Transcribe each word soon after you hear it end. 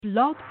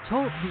Blog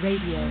Talk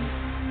Radio.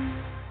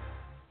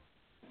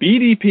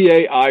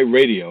 BDPA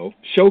iRadio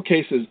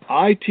showcases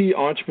IT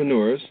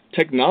entrepreneurs,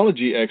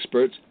 technology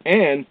experts,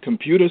 and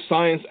computer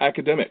science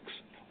academics.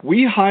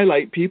 We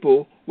highlight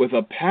people with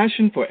a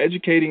passion for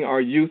educating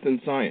our youth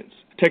in science,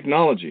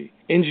 technology,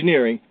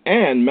 engineering,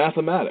 and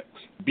mathematics.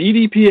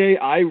 BDPA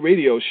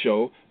iRadio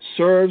show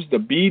serves the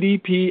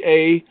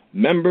BDPA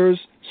members,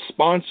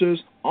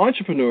 sponsors,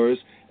 entrepreneurs,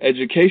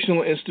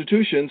 educational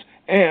institutions,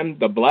 and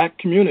the Black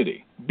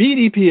community.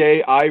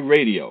 BDPA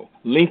iRadio,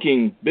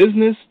 linking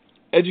business,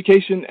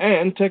 education,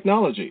 and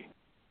technology.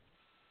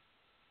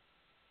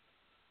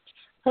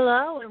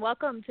 Hello and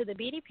welcome to the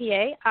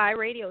BDPA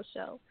iRadio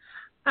show.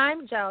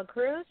 I'm Jala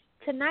Cruz.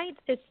 Tonight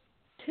is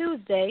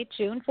Tuesday,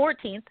 June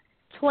 14th,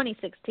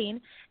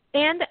 2016,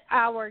 and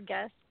our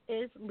guest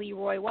is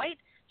Leroy White,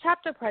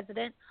 Chapter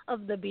President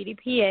of the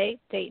BDPA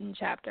Dayton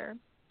Chapter.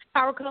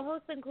 Our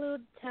co-hosts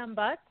include Tim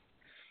Butts,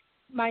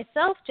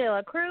 myself,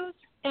 Jala Cruz,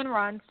 and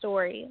Ron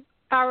Story.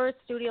 Our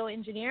studio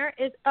engineer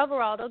is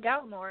Everaldo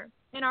Gallimore,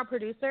 and our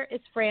producer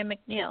is Fran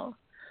McNeil.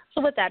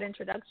 So with that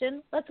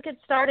introduction, let's get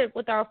started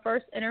with our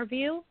first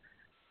interview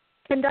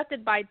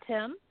conducted by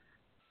Tim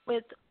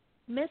with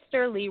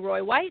Mr.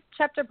 Leroy White,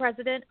 Chapter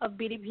President of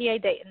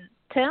BDPA Dayton.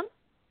 Tim?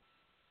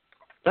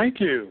 Thank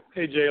you.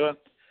 Hey, Jayla.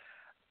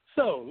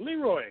 So,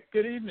 Leroy,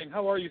 good evening.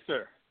 How are you,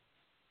 sir?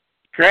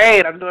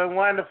 Great. I'm doing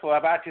wonderful. How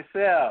about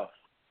yourself?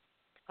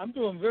 I'm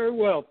doing very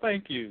well.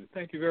 Thank you.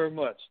 Thank you very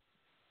much.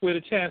 We had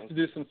a chance to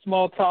do some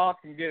small talk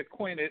and get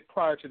acquainted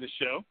prior to the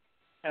show.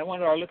 And I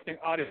wanted our listening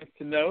audience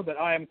to know that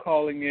I am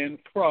calling in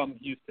from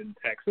Houston,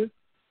 Texas.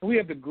 And we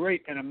have the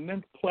great and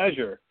immense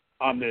pleasure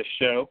on this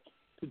show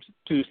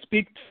to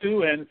speak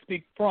to and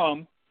speak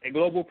from a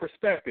global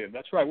perspective.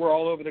 That's right. We're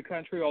all over the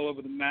country, all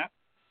over the map.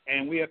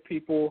 And we have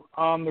people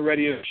on the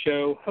radio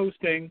show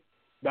hosting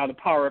about the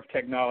power of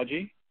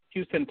technology.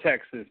 Houston,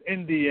 Texas,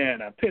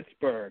 Indiana,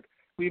 Pittsburgh.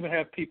 We even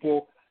have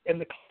people in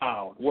the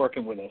cloud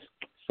working with us.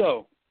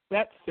 So,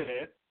 that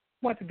said,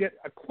 I want to get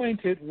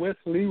acquainted with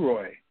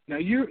Leroy. Now,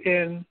 you're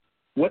in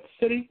what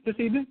city this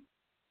evening?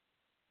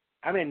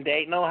 I'm in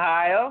Dayton,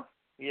 Ohio.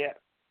 Yeah.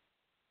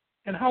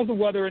 And how's the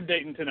weather in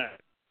Dayton tonight?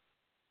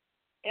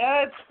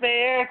 Yeah, it's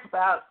fair. It's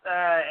about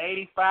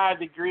 85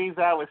 degrees,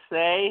 I would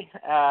say.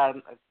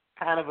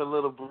 Kind of a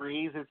little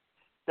breeze. It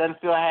doesn't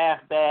feel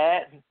half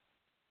bad.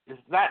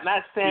 It's not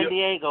San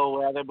Diego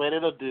weather, but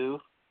it'll do.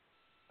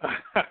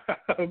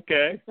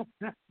 Okay.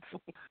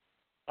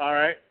 All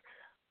right.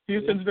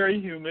 Houston's very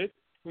humid.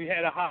 We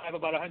had a high of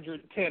about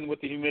 110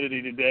 with the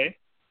humidity today,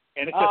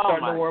 and it's just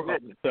starting to warm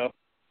up. So,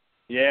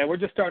 yeah, we're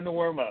just starting to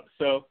warm up.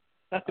 So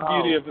that's the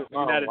beauty of the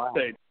United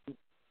States.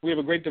 We have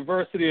a great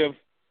diversity of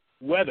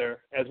weather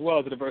as well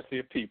as a diversity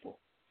of people.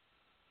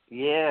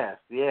 Yes,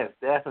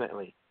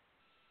 definitely.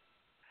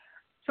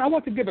 So I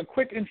want to give a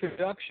quick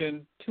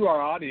introduction to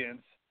our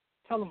audience.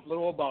 Tell them a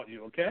little about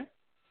you, okay?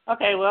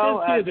 Okay,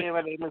 well, my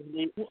name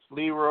is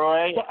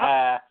Leroy.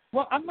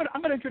 Well, I'm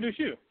gonna introduce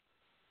you.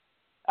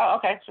 Oh,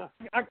 okay, sure.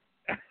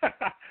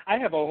 I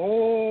have a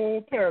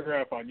whole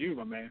paragraph on you,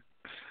 my man.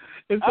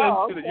 It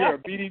says that you're a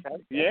BDP.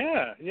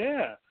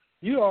 Yeah.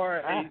 You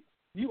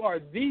are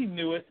the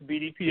newest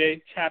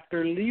BDPA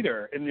chapter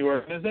leader in the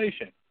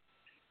organization.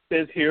 It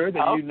says here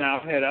that you now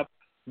head up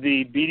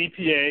the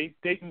BDPA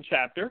Dayton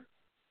chapter,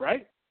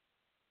 right?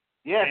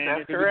 Yes, and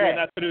that's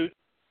correct. Doing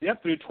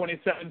that through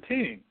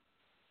 2017.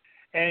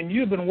 And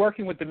you've been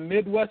working with the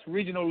Midwest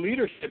Regional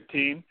Leadership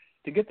Team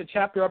to get the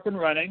chapter up and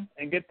running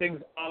and get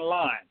things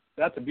online.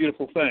 That's a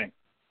beautiful thing.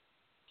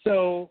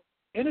 So,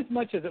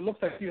 inasmuch as it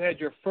looks like you had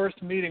your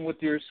first meeting with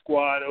your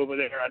squad over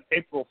there on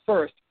April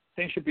 1st,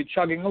 things should be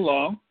chugging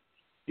along.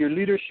 Your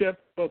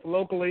leadership, both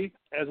locally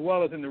as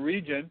well as in the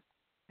region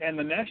and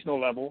the national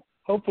level,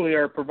 hopefully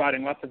are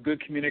providing lots of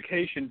good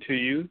communication to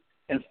you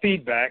and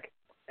feedback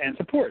and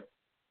support.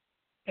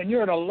 And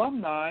you're an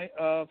alumni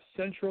of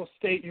Central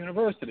State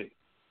University.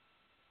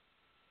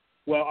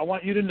 Well, I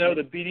want you to know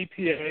that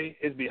BDPA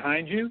is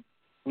behind you.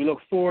 We look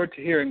forward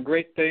to hearing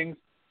great things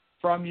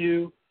from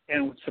you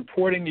and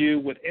supporting you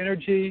with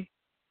energy,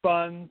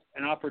 funds,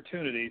 and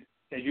opportunities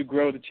as you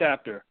grow the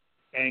chapter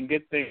and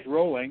get things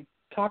rolling.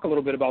 Talk a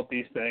little bit about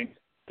these things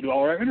through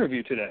our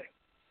interview today.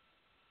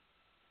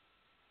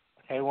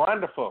 Okay,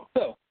 wonderful.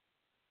 So,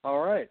 all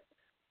right.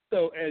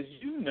 So, as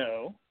you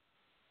know,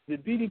 the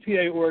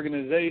BDPA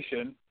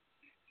organization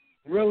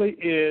really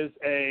is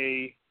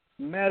a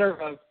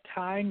matter of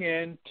tying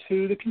in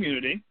to the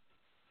community,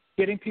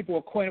 getting people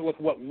acquainted with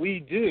what we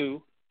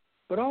do,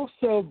 but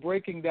also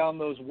breaking down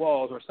those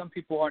walls where some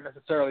people aren't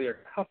necessarily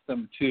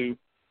accustomed to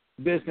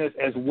business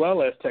as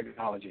well as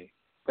technology,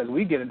 because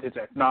we get into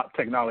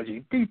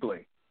technology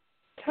deeply.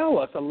 Tell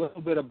us a little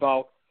bit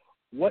about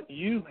what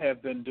you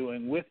have been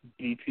doing with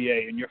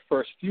BDPA in your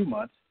first few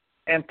months,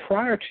 and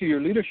prior to your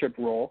leadership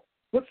role,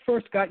 what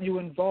first got you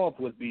involved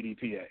with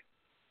BDPA?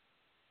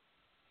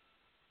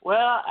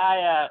 Well,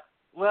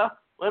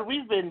 what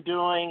we've been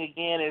doing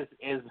again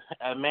is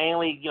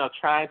mainly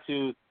trying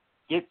to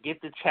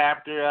get the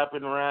chapter up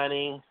and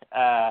running.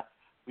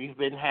 we've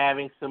been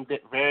having some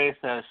various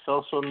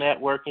social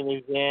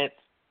networking events,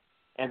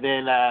 and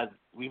then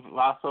we've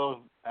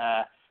also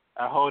are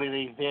holding an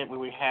event where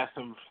we have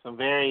some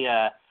very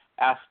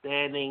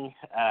outstanding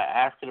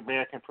African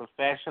American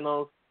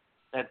professionals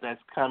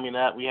that's coming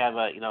up. We have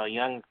a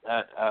young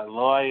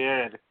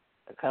lawyer and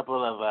a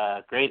couple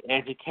of great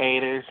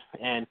educators,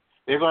 and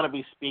they're going to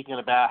be speaking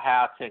about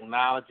how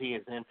technology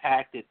has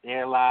impacted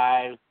their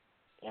lives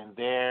and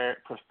their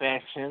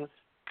professions.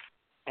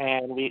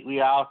 And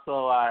we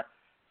also are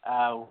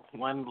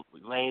one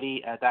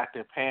lady,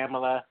 Dr.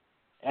 Pamela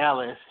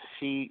Ellis.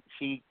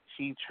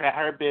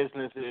 Her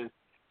business is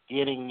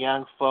getting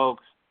young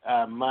folks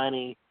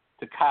money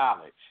to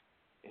college,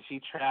 and she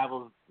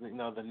travels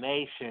the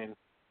nation,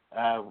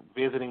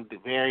 visiting the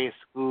various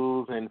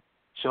schools and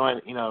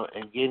showing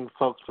and getting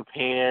folks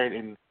prepared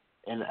and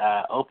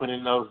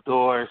opening those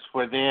doors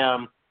for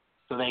them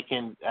so they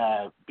can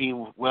be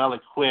well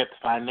equipped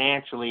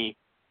financially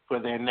for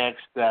their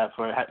next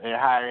for their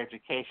higher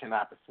education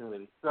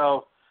opportunities.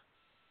 So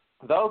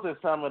those are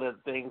some of the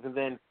things, and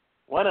then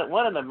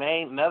another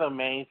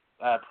main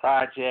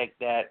project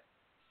that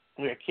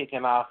we're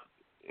kicking off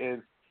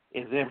is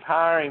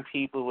empowering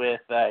people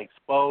with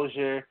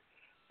exposure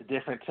to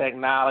different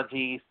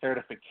technologies,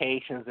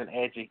 certifications,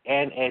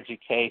 and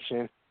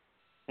education.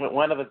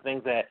 One of the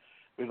things that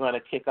we're going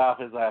to kick off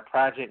is a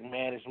project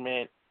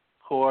management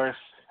course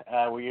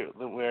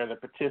where the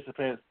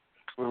participants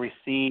will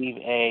receive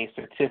a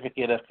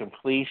certificate of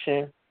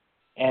completion,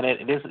 and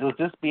it will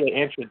just be an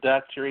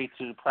introductory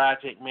to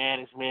project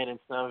management and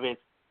some of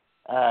its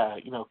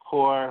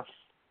core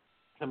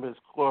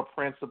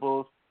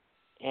principles,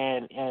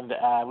 and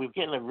we're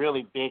getting a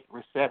really big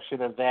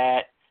reception of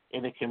that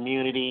in the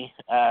community.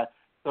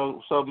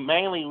 So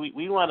mainly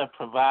we want to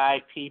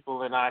provide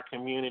people in our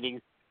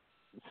communities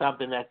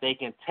something that they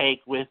can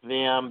take with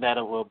them that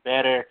will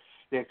better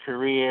their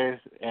careers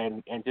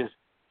and just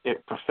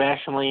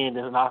professionally, and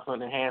then also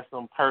enhance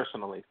them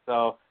personally.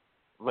 So,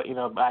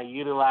 by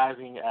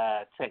utilizing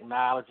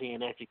technology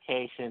and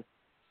education,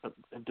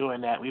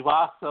 doing that, we've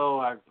also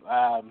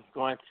are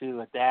going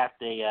to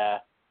adapt a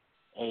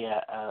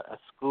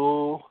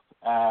school,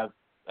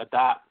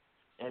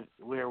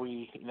 where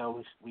we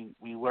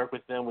work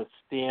with them with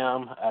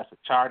STEM. It's a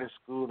charter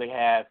school. They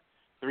have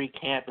 3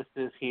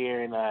 campuses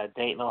here in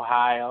Dayton,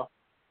 Ohio.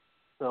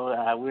 So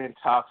we're in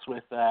talks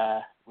with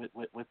the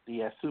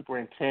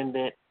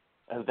superintendent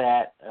of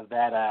that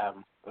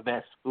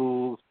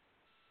school,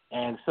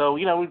 and so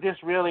we're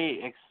just really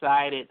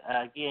excited.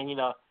 Again,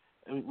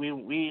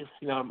 we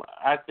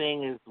our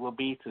thing will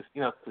be to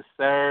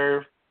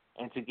serve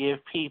and to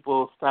give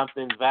people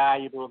something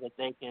valuable that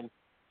they can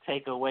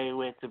take away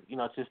with to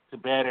just to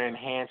better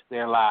enhance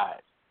their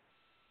lives.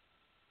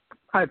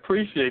 I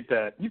appreciate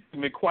that. You give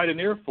me quite an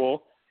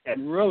earful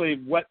and really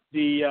whet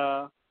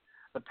the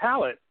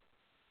palate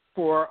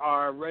for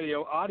our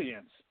radio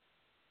audience.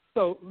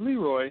 So,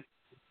 Leroy,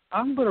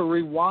 I'm going to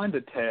rewind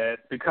a tad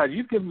because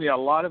you've given me a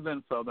lot of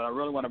info that I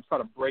really want to try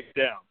to break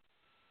down.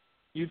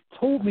 You've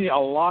told us a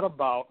lot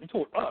about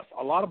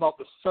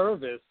the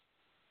service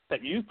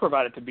that you've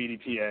provided to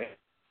BDPA,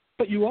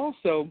 but you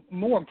also,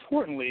 more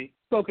importantly,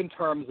 spoke in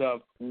terms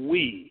of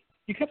we.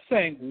 You kept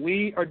saying,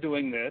 we are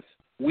doing this,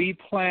 we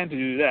plan to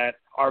do that,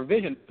 our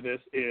vision for this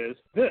is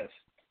this.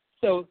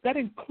 So that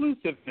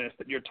inclusiveness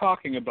that you're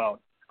talking about,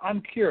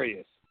 I'm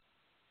curious,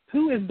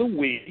 who is the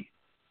we?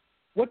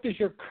 What does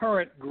your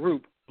current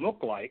group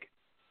look like?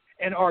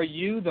 And are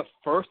you the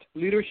first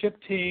leadership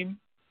team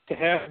to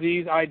have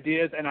these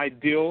ideas and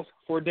ideals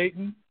for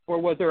Dayton? Or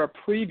was there a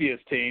previous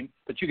team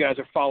that you guys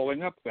are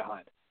following up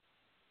behind?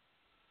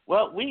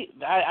 Well,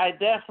 I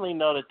definitely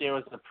know that there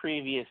was a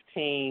previous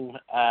team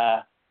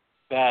that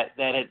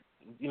had,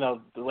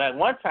 at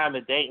one time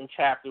the Dayton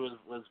chapter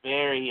was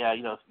very,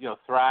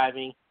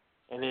 thriving,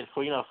 and then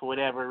for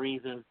whatever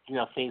reason,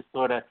 things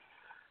sort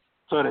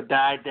of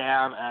died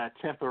down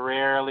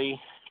temporarily.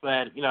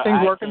 But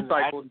things work in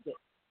cycles.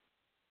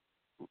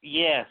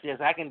 Yes,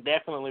 I can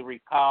definitely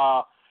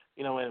recall,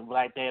 when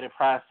Black Data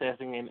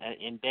Processing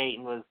in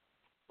Dayton was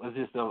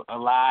just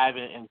alive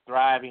and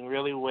thriving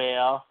really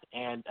well,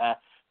 and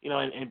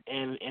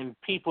and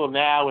people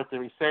now with the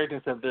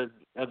resurgence of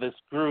this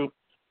group,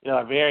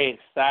 are very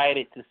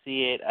excited to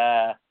see it,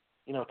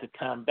 to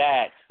come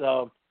back.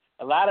 So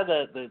a lot of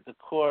the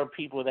core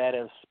people that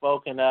have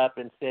spoken up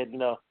and said,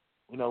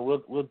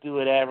 we'll do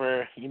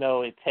whatever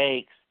it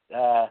takes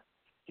to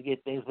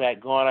get things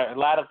back going.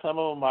 Some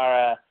of them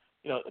are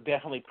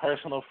definitely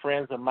personal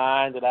friends of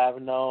mine that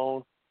I've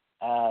known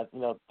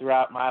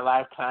throughout my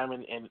lifetime,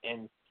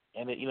 and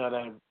that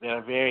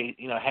are very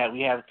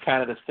we have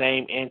kind of the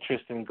same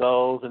interests and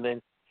goals, and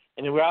then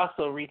we're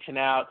also reaching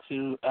out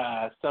to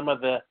some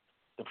of the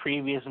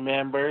previous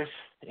members,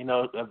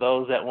 of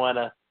those that want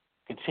to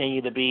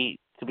continue to be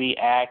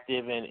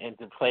active and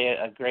to play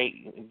a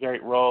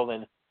great role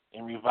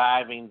in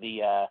reviving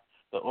the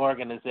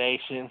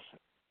organization.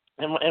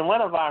 And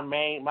one of my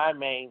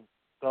main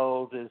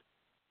goals is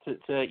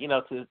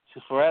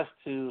for us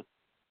to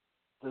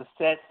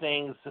set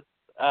things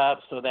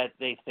up so that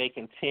they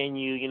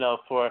continue,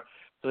 so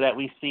that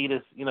we see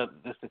this,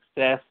 the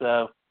success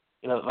of,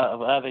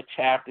 of other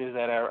chapters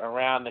that are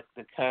around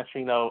the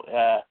country,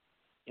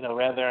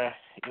 whether,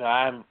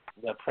 I'm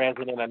the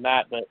president or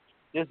not, but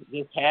just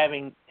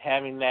having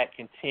that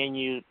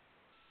continued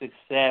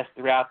success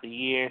throughout the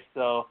year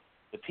so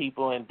the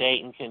people in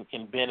Dayton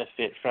can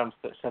benefit from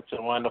such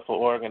a wonderful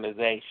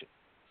organization.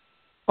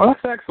 Well,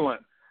 that's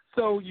excellent.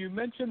 So you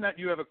mentioned that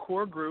you have a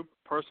core group,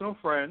 personal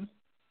friends,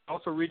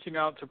 also reaching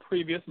out to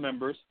previous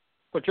members,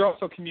 but you're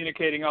also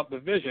communicating out the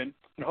vision,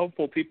 and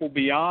hopeful people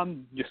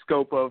beyond the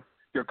scope of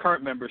your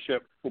current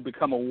membership will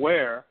become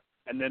aware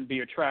and then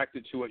be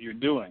attracted to what you're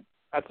doing.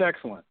 That's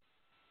excellent.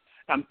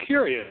 I'm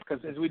curious,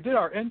 because as we did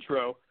our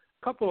intro,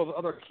 a couple of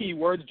other key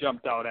words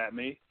jumped out at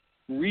me.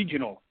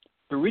 Regional.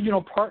 The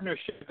regional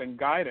partnership and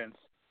guidance.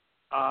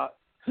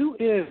 Who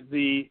is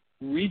the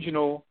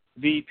regional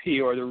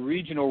VP or the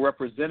regional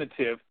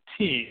representative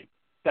team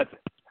that's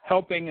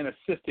helping and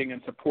assisting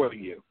and supporting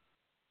you?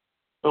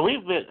 Well,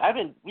 we've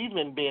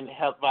been being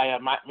helped by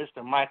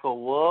Mr.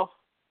 Michael Wolf.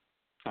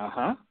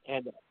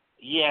 And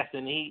yes,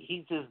 and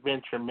he's just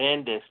been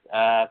tremendous.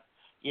 A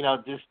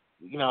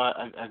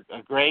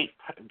great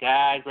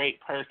guy,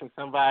 great person,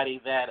 somebody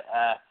that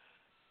I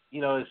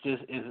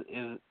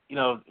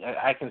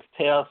can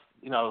tell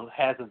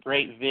has a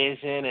great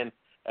vision and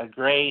a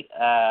great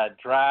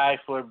drive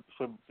for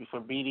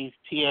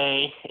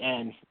BDPA,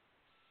 and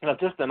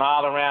just an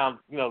all around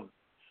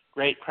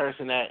great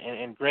person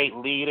and great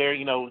leader.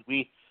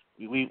 We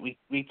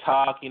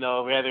talk,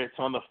 whether it's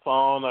on the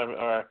phone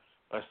or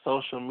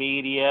social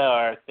media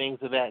or things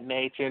of that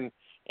nature,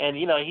 and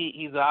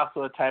he's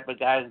also a type of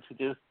guy who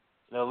just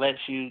lets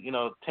you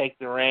take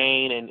the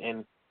reign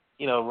and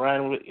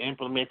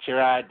implement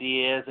your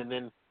ideas, and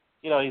then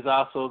he's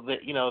also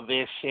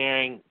there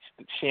sharing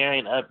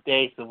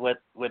updates of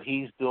what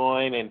he's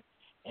doing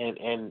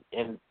and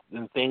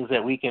things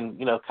that we can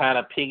kind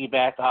of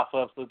piggyback off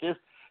of. So just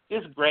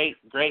great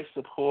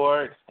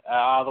support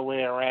all the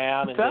way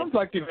around. It sounds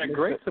like you've had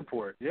great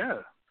support.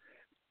 Yeah.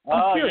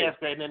 Oh yes,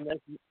 great. And then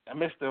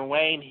Mr.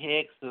 Wayne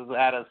Hicks is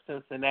out of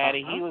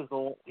Cincinnati.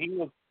 Uh-huh.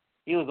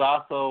 He was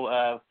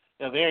also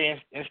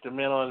very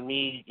instrumental in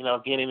me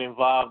getting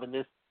involved in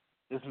this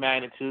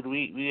magnitude.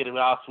 We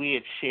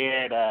had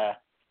shared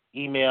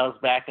emails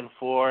back and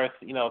forth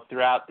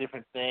throughout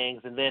different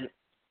things, and then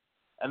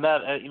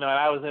another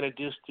I was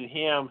introduced to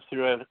him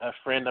through a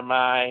friend of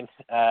mine,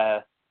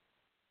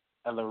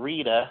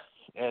 Larita,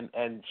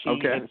 and she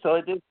and so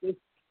it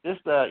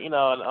just an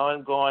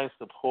ongoing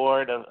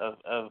support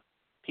of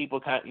people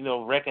kind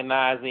of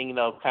recognizing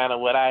kind of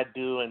what I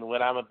do and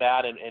what I'm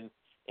about and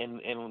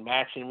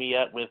matching me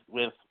up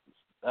with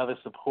other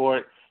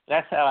support.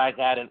 That's how I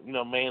got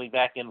mainly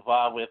back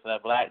involved with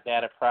black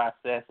data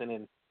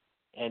processing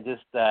and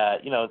just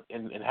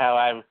and how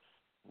I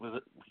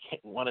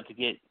wanted to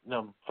get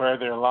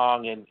further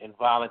along in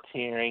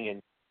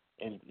volunteering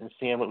and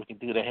seeing what we can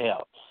do to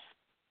help.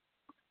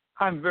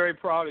 I'm very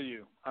proud of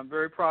you.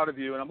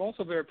 And I'm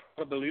also very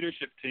proud of the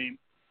leadership team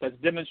that's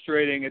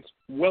demonstrating its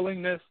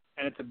willingness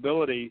and its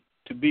ability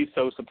to be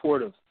so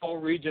supportive. All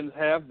regions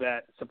have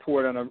that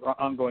support on an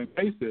ongoing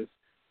basis.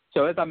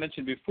 So as I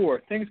mentioned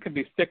before, things can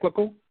be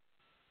cyclical.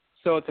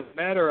 So it's a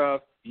matter of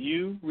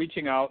you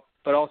reaching out,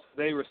 but also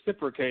they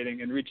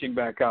reciprocating and reaching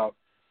back out.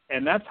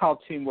 And that's how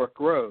teamwork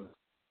grows.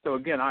 So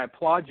again, I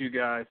applaud you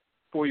guys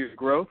for your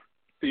growth,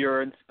 for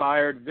your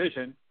inspired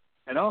vision,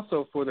 and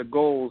also for the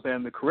goals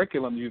and the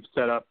curriculum you've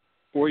set up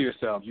for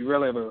yourselves. You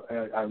really have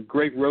a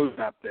great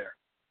roadmap there.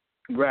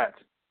 Congrats.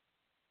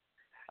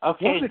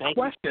 Okay, one of the thank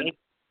questions,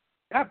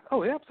 you.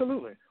 Oh,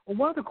 absolutely. Well,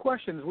 one of the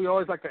questions we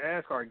always like to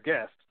ask our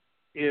guests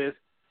is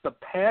the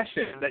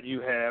passion that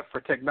you have for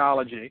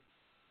technology,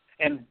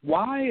 and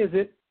why is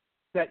it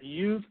that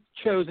you've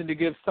chosen to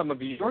give some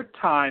of your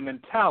time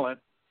and talent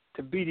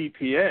to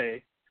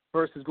BDPA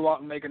versus go out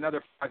and make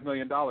another $5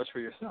 million for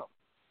yourself?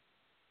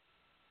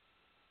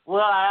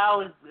 Well, I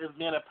always have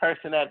been a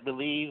person that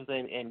believes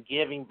in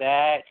giving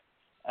back,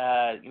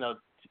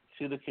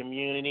 to the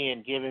community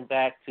and giving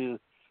back to,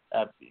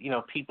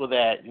 people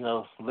that,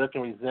 look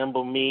and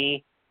resemble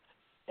me.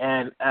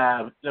 And,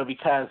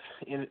 because,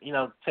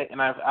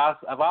 and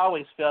I've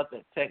always felt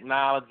that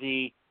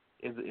technology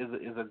is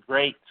a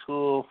great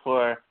tool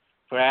for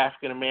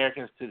African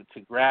Americans to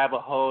grab a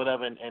hold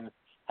of and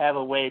have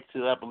a way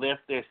to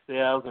uplift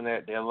themselves and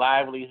their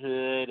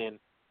livelihood and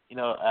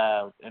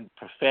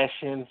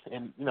professions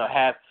and,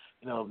 have,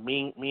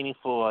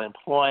 meaningful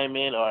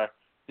employment or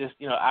just,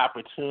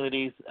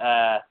 opportunities.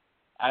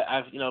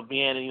 I've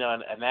being,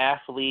 an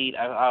athlete,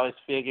 I've always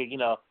figured,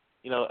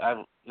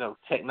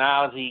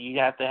 technology, you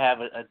have to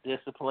have a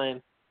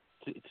discipline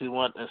to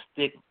want to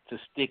stick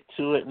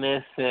to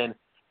itness.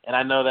 And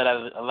I know that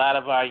a lot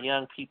of our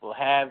young people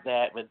have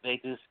that, but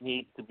they just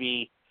need to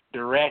be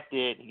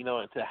directed,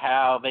 into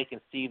how they can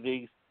see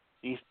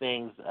these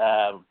things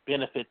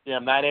benefit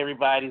them. Not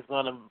everybody's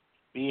going to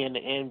be in the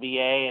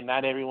NBA, and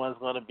not everyone's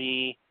going to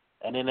be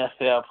an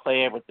NFL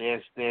player, but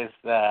there's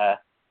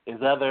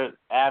other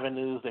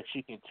avenues that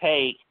you can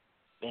take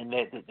and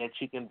that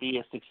you can be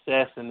a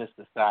success in this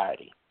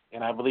society.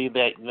 And I believe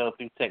that,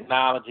 through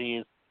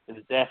technology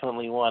is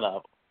definitely one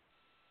of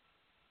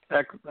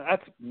them.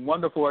 That's a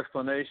wonderful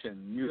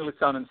explanation. You really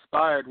sound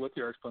inspired with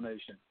your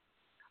explanation.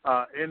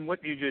 In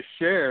what you just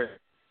shared,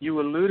 you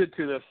alluded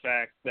to the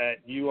fact that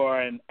you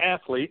are an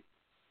athlete,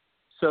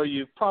 so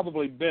you've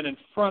probably been in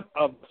front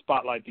of the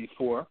spotlight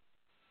before,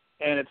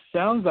 and it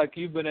sounds like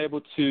you've been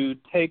able to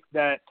take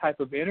that type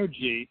of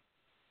energy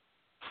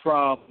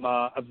from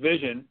a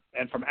vision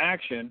and from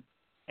action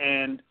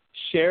and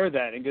share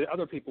that and get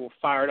other people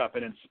fired up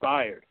and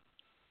inspired.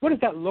 What does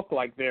that look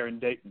like there in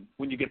Dayton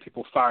when you get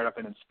people fired up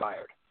and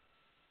inspired?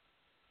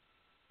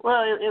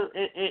 Well,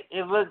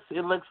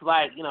 it looks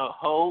like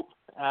hope.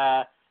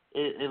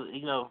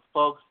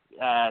 Folks,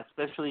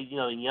 especially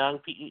young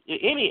people,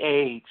 any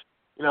age.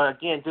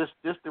 Again,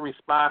 just the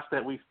response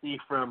that we see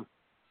from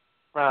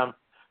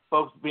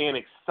folks being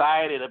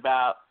excited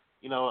about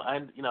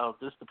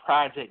just the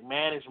project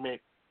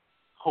management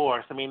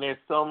course. I mean, there's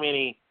so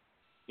many.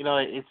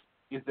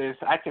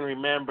 I can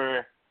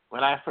remember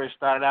when I first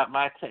started out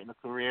my technical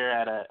career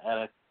at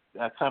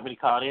a company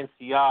called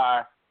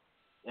NCR,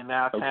 and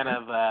now kind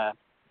of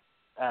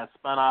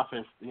spun off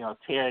as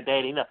Terra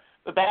Data.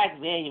 But back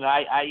then,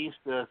 I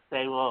used to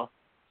say, well,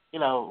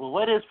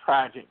 what is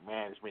project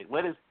management?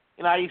 What is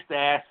I used to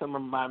ask some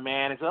of my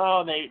managers.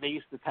 Oh, they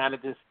used to kind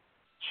of just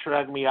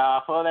shrug me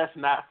off. Oh, that's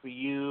not for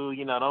you.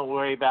 Don't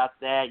worry about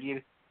that.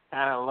 You're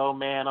kind of a low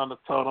man on the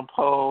totem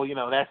pole.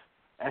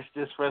 That's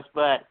just for us.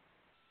 But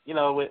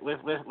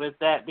with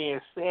that being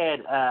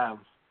said,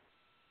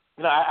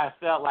 I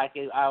felt like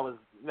I was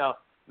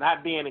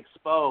not being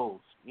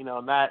exposed.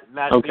 Not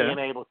being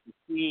able to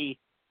see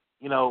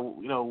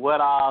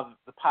what all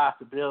the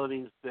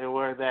possibilities there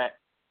were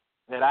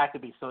that I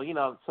could be. So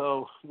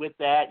so with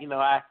that,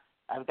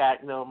 I've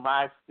got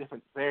my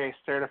different various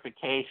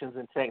certifications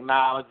in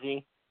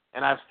technology,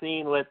 and I've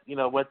seen what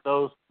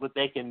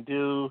they can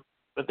do,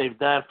 what they've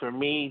done for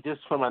me,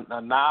 just from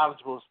a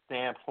knowledgeable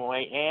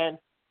standpoint and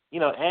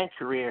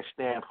career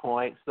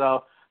standpoint.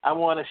 So I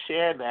want to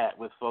share that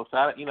with folks.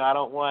 I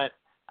don't want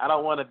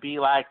to be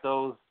like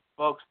those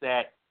folks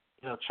that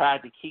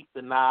tried to keep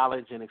the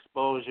knowledge and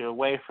exposure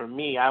away from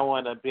me. I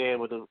want to be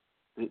able to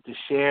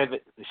share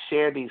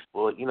these.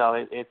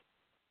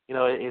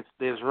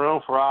 There's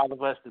room for all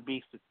of us to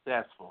be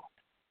successful.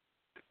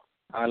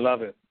 I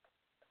love it.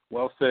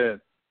 Well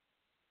said.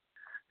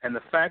 And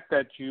the fact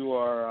that you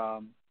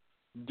are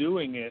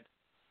doing it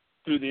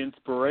through the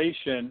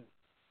inspiration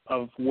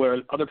of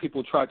where other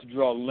people try to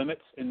draw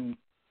limits and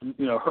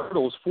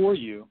hurdles for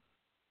you,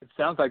 it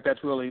sounds like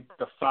that's really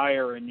the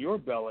fire in your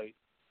belly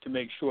to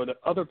make sure that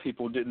other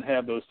people didn't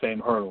have those same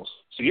hurdles.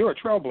 So you're a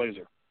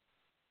trailblazer.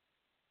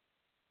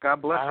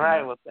 God bless you. All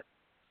right. Well,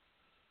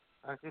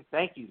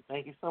 thank you.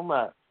 Thank you so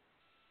much.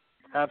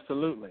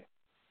 Absolutely.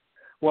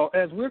 Well,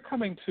 as we're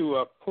coming to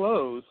a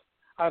close,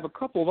 I have a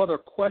couple of other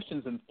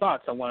questions and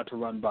thoughts I wanted to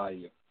run by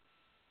you.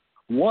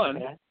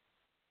 One,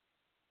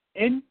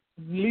 in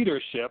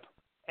leadership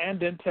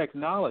and in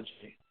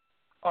technology,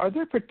 are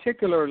there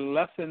particular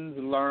lessons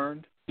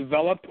learned,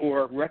 developed,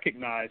 or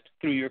recognized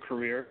through your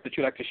career that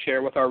you'd like to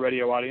share with our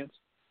radio audience?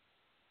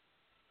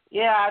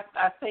 Yeah,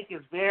 I think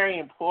it's very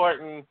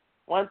important.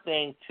 One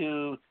thing,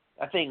 too,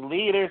 I think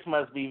leaders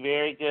must be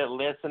very good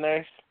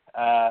listeners,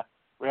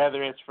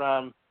 whether it's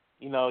from,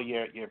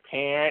 your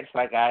parents,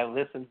 like I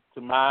listen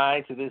to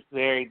mine to this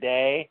very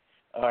day,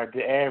 or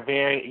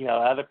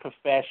other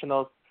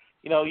professionals.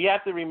 You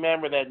have to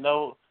remember that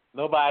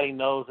nobody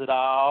knows it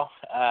all.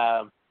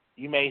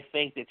 You may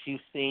think that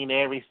you've seen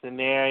every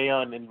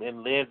scenario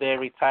and lived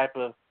every type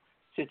of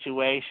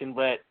situation,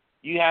 but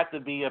you have to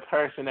be a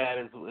person that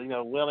is,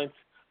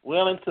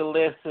 willing to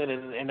listen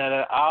and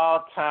at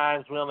all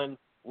times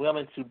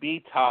willing to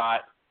be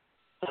taught,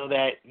 so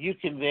that you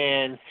can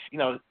then,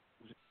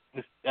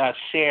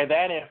 share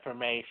that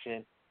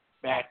information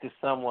back to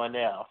someone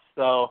else.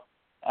 So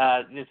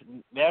just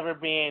never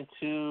being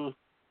too,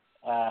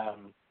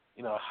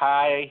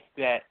 high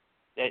that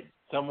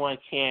someone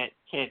can't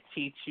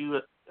teach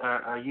you,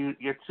 or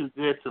you're too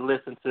good to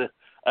listen to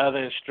other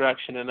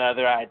instruction and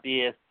other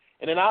ideas.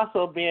 And then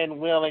also being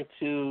willing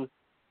to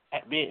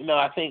be,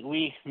 I think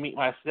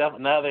myself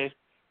and others,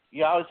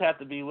 you always have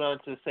to be willing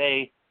to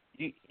say,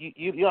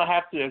 you don't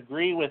have to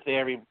agree with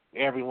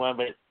everyone,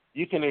 but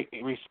you can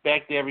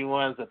respect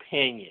everyone's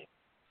opinion.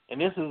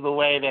 And this is the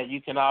way that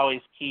you can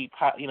always keep,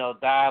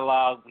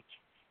 dialogue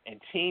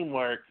and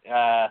teamwork,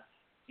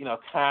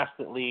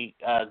 constantly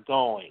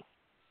going.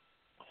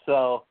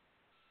 So,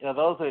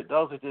 those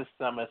are just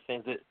some of the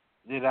things that.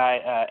 Did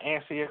I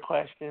answer your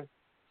question?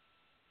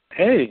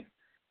 Hey,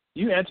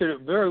 you answered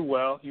it very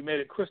well. You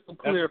made it crystal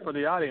clear for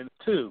the audience,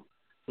 too.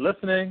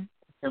 Listening,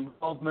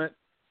 involvement,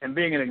 and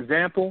being an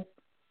example.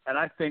 And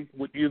I think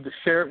what you've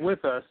shared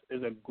with us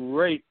is a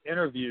great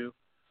interview,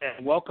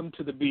 and welcome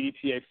to the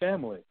BDPA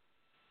family.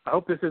 I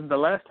hope this isn't the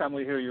last time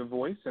we hear your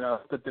voice, and I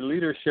hope that the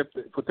leadership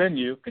within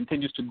you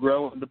continues to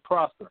grow and to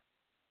prosper.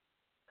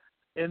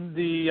 In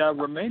the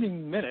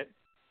remaining minute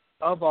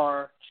of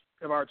our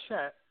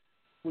chat,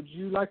 would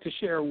you like to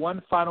share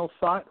one final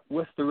thought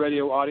with the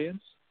radio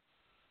audience?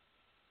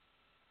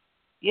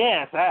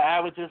 Yes, I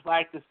would just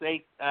like to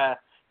say,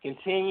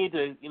 continue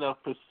to,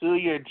 pursue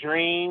your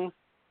dreams.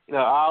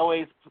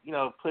 Always,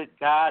 put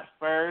God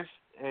first,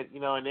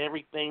 in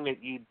everything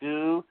that you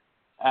do.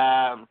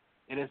 And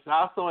it's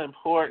also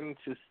important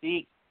to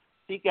seek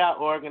out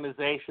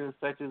organizations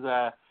such as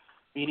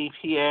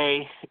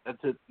BDPA,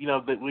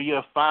 where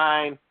you'll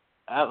find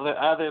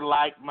other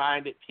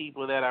like-minded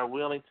people that are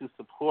willing to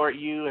support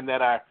you and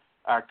that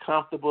are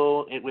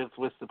comfortable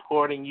with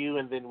supporting you,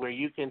 and then where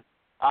you can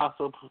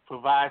also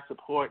provide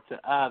support to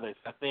others.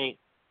 I think,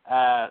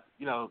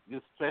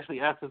 especially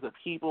us as a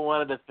people,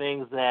 one of the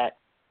things that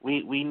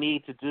we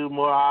need to do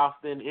more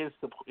often is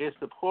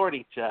support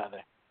each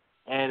other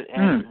and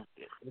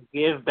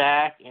give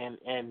back and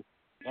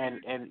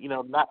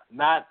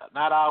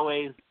not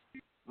always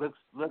look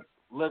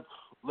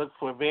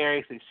for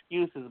various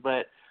excuses,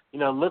 but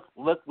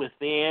look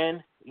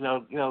within,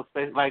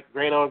 especially like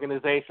great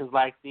organizations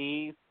like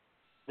this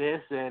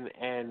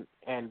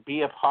and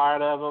be a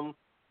part of them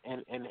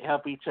and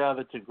help each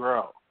other to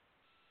grow.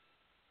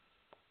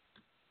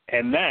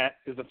 And that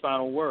is the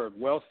final word.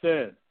 Well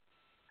said.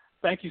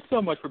 Thank you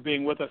so much for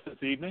being with us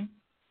this evening.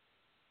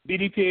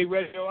 BDPA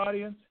radio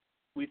audience,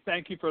 we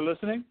thank you for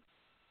listening,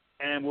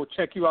 and we'll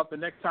check you out the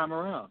next time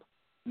around.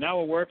 Now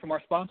a word from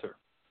our sponsor.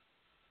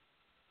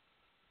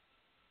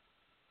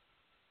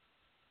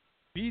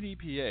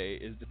 BDPA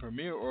is the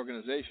premier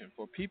organization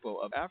for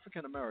people of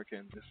African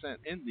American descent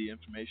in the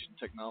information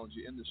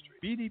technology industry.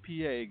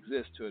 BDPA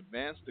exists to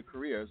advance the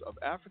careers of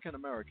African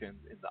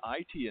Americans in the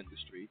IT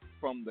industry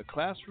from the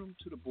classroom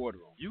to the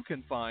boardroom. You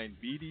can find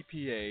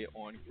BDPA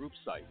on group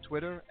site,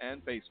 Twitter,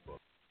 and Facebook.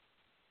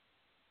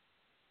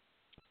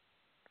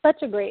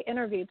 Such a great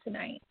interview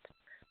tonight.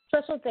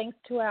 Special thanks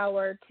to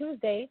our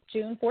Tuesday,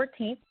 June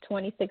 14th,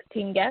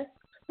 2016 guest,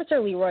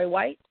 Mr. Leroy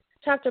White,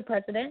 Chapter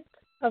President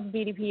of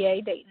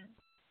BDPA Dayton.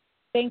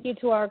 Thank you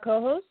to our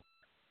co-hosts,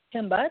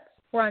 Tim Butts,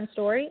 Ron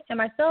Story, and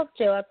myself,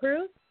 Jayla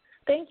Cruz.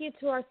 Thank you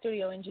to our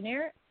studio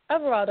engineer,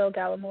 Everaldo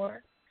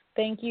Gallimore.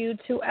 Thank you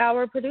to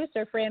our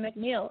producer, Fran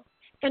McNeil.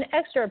 And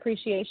extra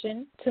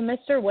appreciation to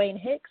Mr. Wayne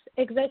Hicks,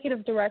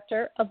 Executive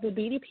Director of the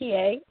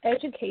BDPA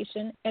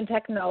Education and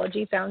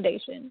Technology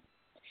Foundation.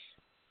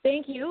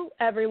 Thank you,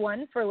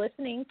 everyone, for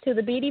listening to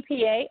the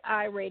BDPA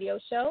iRadio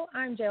show.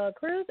 I'm Jayla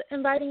Cruz,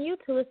 inviting you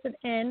to listen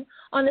in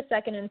on the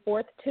second and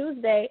fourth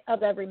Tuesday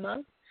of every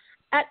month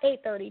at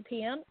 8:30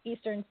 p.m.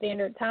 Eastern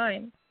Standard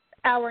Time.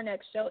 Our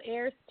next show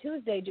airs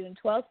Tuesday, June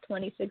 12th,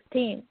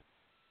 2016.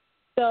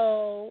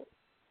 So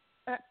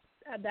that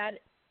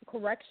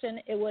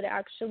correction, it would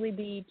actually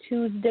be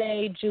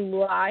Tuesday,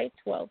 July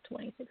 12th,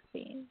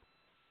 2016.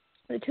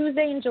 The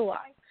Tuesday in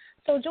July.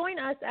 So join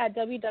us at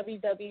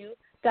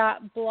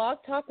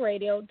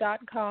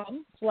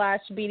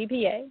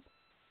www.blogtalkradio.com/BDPA.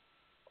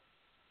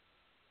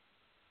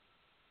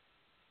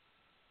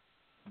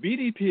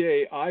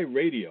 BDPA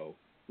iRadio,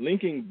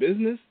 linking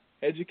business,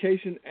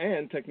 education,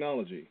 and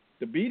technology.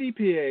 The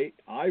BDPA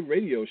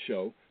iRadio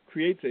show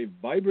creates a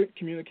vibrant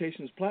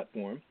communications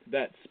platform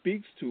that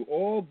speaks to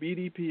all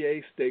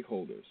BDPA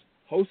stakeholders.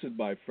 Hosted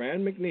by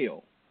Fran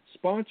McNeil,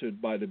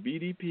 sponsored by the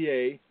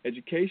BDPA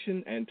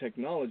Education and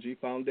Technology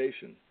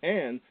Foundation,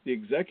 and the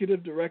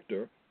Executive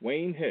Director,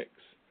 Wayne Hicks.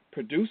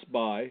 Produced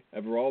by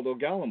Everaldo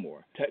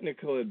Gallimore.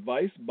 Technical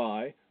advice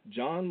by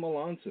John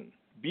Melanson.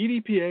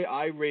 BDPA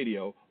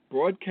iRadio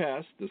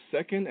broadcasts the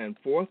second and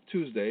fourth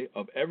Tuesday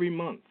of every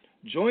month.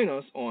 Join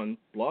us on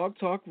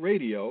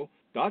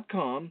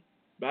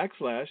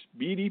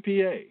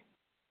blogtalkradio.com/BDPA.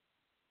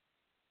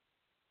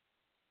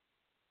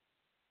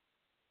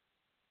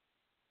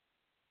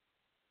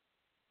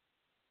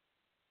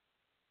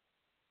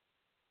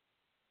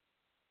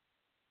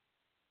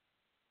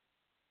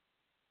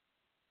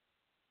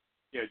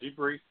 Yeah,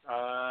 debrief.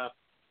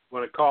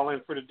 Want to call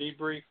in for the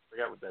debrief? I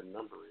forgot what that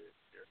number is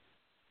here.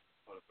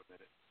 Hold up a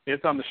minute.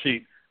 It's on the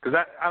sheet.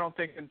 Because I don't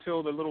think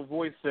until the little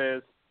voice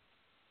says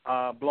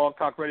Blog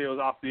Talk Radio is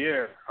off the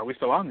air, are we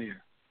still on the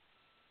air?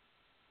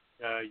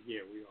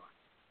 Yeah, we are.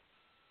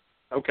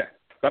 Okay.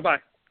 Bye-bye.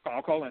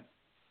 I'll call in.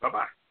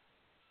 Bye-bye.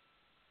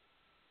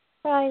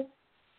 Bye.